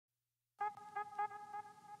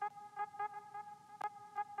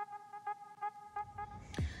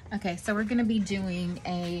Okay, so we're gonna be doing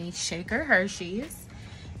a shaker Hershey's,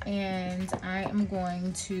 and I am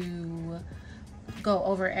going to go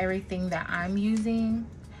over everything that I'm using.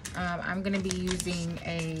 I'm gonna be using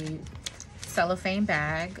a cellophane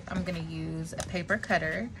bag. I'm gonna use a paper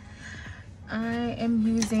cutter. I am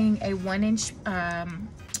using a 1-inch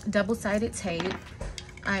double-sided tape.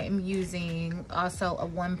 I am using also a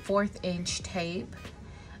 1/4 inch tape,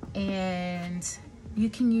 and you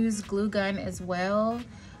can use glue gun as well.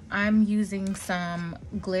 I'm using some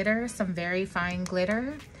glitter, some very fine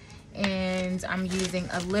glitter, and I'm using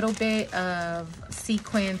a little bit of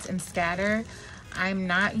sequins and scatter. I'm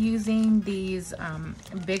not using these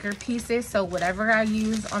bigger pieces, so whatever I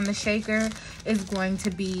use on the shaker is going to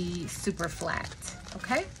be super flat,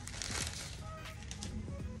 okay?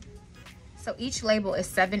 So each label is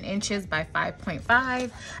 7 inches by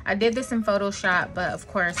 5.5. I did this in Photoshop, but of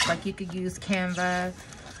course, like, you could use Canva,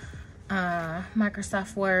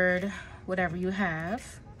 Microsoft Word, whatever you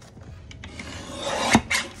have.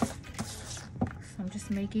 So I'm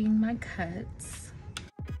just making my cuts.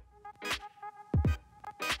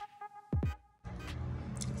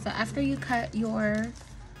 So after you cut your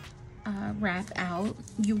wrap out,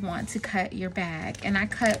 you want to cut your bag, and I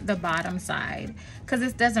cut the bottom side because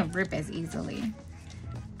it doesn't rip as easily.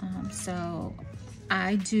 So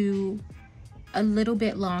I do a little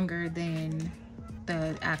bit longer than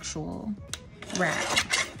the actual wrap,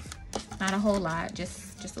 not a whole lot,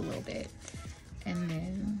 just a little bit. And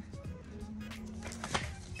then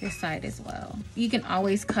this side as well. You can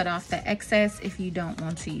always cut off the excess if you don't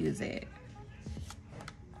want to use it.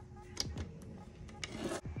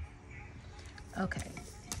 Okay,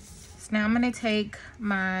 so now I'm gonna take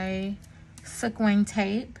my sequin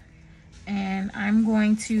tape and I'm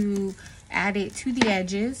going to add it to the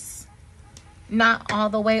edges. Not all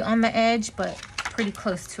the way on the edge, but pretty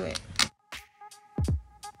close to it.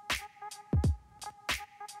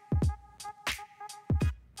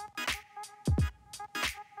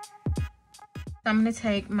 I'm gonna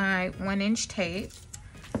take my 1-inch tape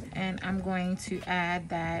and I'm going to add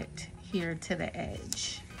that here to the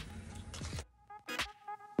edge.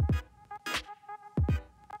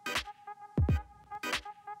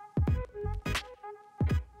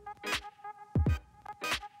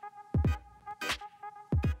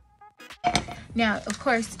 Now, of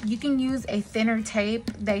course, you can use a thinner tape.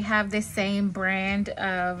 They have this same brand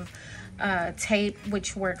of tape,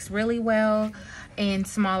 which works really well in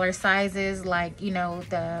smaller sizes, like, you know,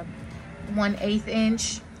 the 1/8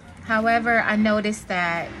 inch. However, I noticed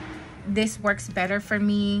that this works better for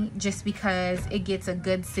me just because it gets a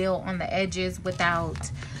good seal on the edges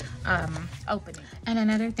without opening. And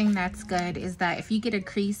another thing that's good is that if you get a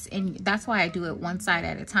crease in, that's why I do it one side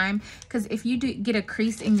at a time, because if you do get a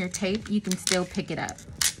crease in your tape, you can still pick it up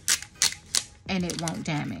and it won't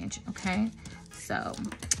damage, okay? So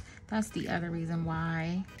that's the other reason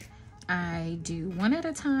why I do one at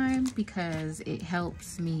a time, because it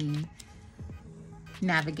helps me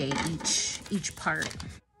navigate each part.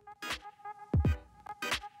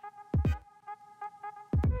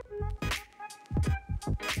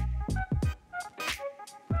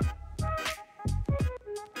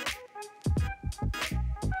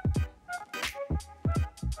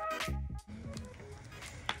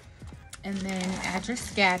 And then add your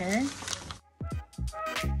scatter.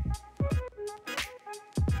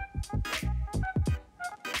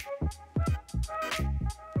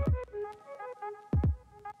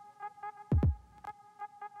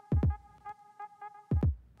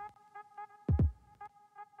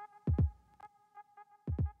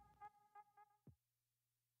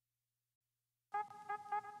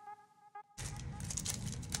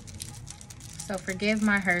 So forgive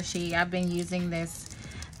my Hershey. I've been using this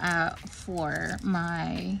for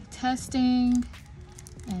my testing,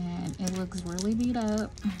 and it looks really beat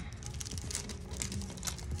up.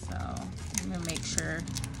 So I'm gonna make sure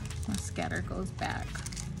my scatter goes back.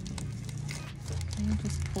 Okay,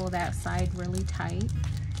 just pull that side really tight,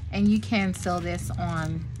 and you can sew this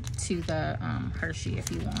on to the Hershey if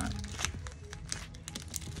you want.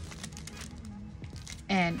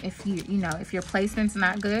 And if if your placement's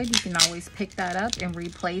not good, you can always pick that up and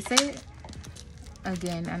replace it.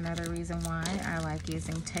 Again, another reason why I like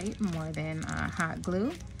using tape more than hot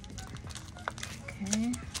glue.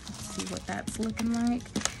 Okay, let's see what that's looking like.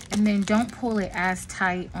 And then don't pull it as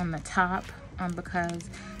tight on the top because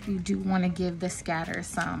you do want to give the scatter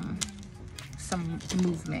some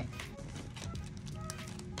movement.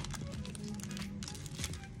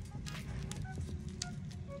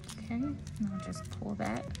 Okay, and I'll just pull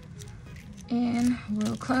that in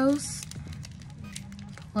real close.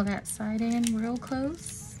 Pull that side in real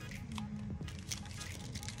close.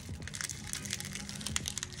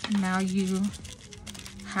 Now you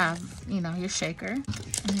have, you know, your shaker.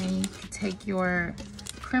 And then you can take your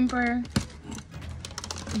crimper,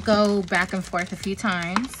 go back and forth a few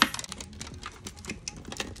times.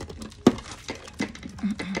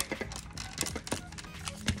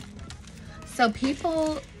 So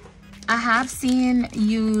people, I have seen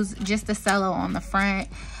use just the cello on the front.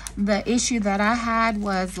 The issue that I had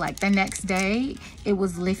was like the next day it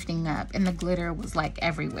was lifting up and the glitter was like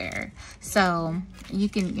everywhere. So you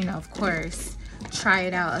can, you know, of course, try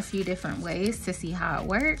it out a few different ways to see how it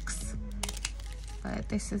works. But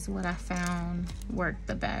this is what I found worked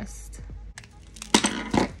the best.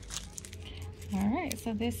 All right,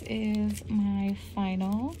 so this is my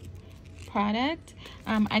final product.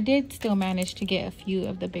 I did still manage to get a few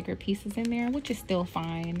of the bigger pieces in there, which is still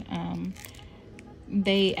fine.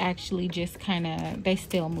 They actually just kind of, they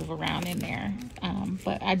still move around in there,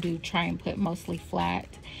 but I do try and put mostly flat.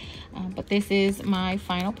 But this is my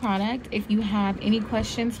final product. If you have any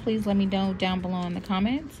questions, please let me know down below in the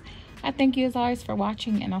comments. I thank you as always for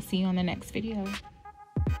watching, and I'll see you on the next video.